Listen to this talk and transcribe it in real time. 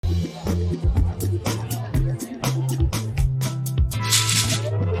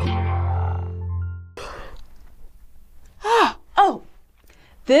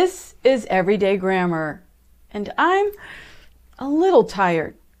This is Everyday Grammar, and I'm a little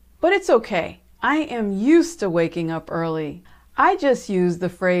tired, but it's okay. I am used to waking up early. I just use the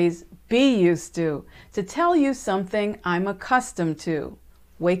phrase be used to tell you something I'm accustomed to,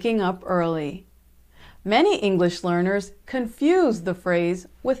 waking up early. Many English learners confuse the phrase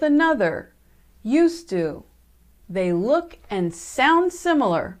with another, used to. They look and sound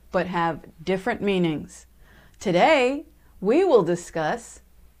similar, but have different meanings. Today, we will discuss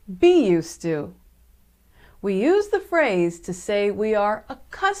be used to. We use the phrase to say we are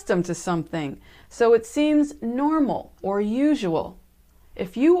accustomed to something, so it seems normal or usual.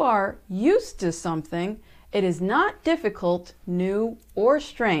 If you are used to something, it is not difficult, new, or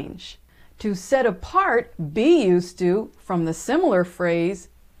strange. To set apart be used to from the similar phrase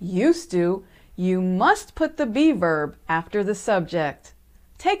used to, you must put the be verb after the subject.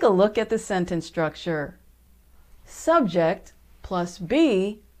 Take a look at the sentence structure. Subject plus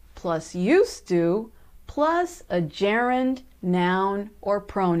be plus used to plus a gerund, noun, or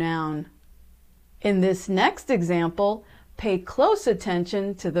pronoun. In this next example, pay close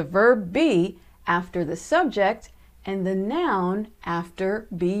attention to the verb be after the subject and the noun after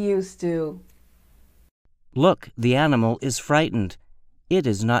be used to. Look, the animal is frightened. It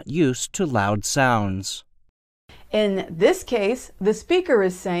is not used to loud sounds. In this case, the speaker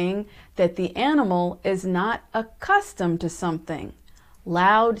is saying that the animal is not accustomed to something,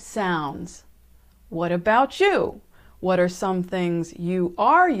 loud sounds. What about you? What are some things you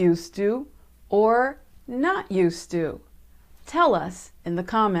are used to or not used to? Tell us in the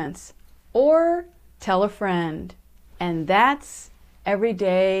comments or tell a friend. And that's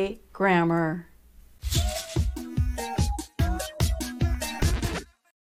Everyday Grammar.